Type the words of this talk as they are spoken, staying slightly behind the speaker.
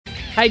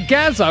Hey,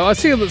 Gazzo, I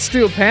see that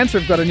Steel Panther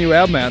have got a new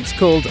album out. It's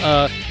called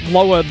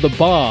Lower the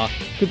Bar.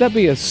 Could that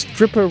be a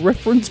stripper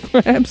reference,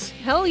 perhaps?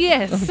 Hell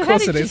yes. Of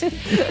course it is.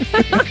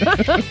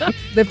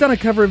 They've done a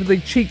cover of the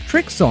Cheap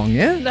Trick song,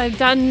 yeah? They've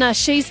done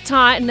She's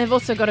Tight, and they've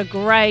also got a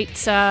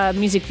great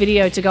music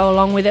video to go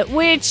along with it,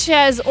 which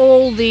has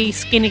all the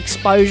skin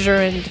exposure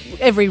and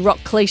every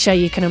rock cliche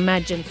you can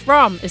imagine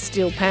from a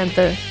Steel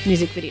Panther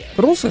music video.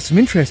 But also some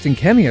interesting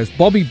cameos.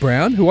 Bobby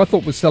Brown, who I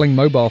thought was selling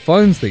mobile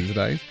phones these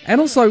days, and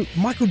also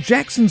Michael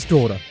Jackson's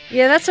daughter.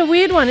 Yeah, that's a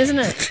weird one, isn't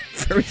it?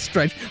 Very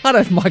strange. I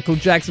don't know if Michael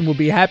Jackson will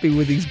be happy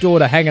with his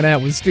daughter hanging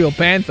out with Steel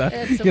Panther.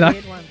 That's a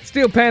weird one.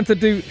 Steel Panther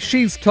do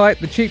She's Tight,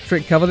 the Cheap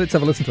Trick cover. Let's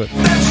have a listen to it.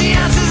 Then she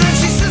answers and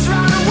she says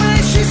right away,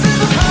 she says,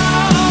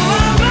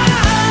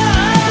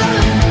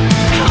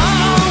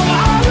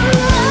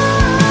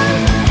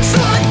 so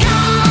I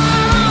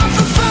got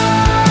the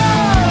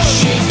phone.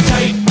 She's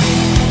tight,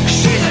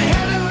 she's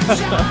ahead of her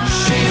time.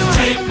 She's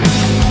tight,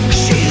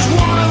 she's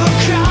one of a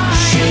kind.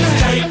 She's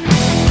tight,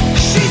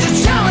 she's a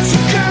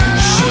talented girl.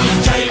 She's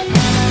tight,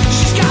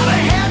 she's got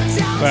her head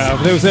down. Wow,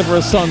 if there was ever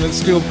a song that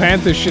Steel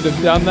Panther should have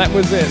done, that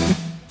was it.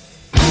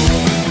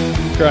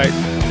 Great.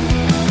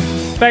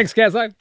 Thanks, Gazzo.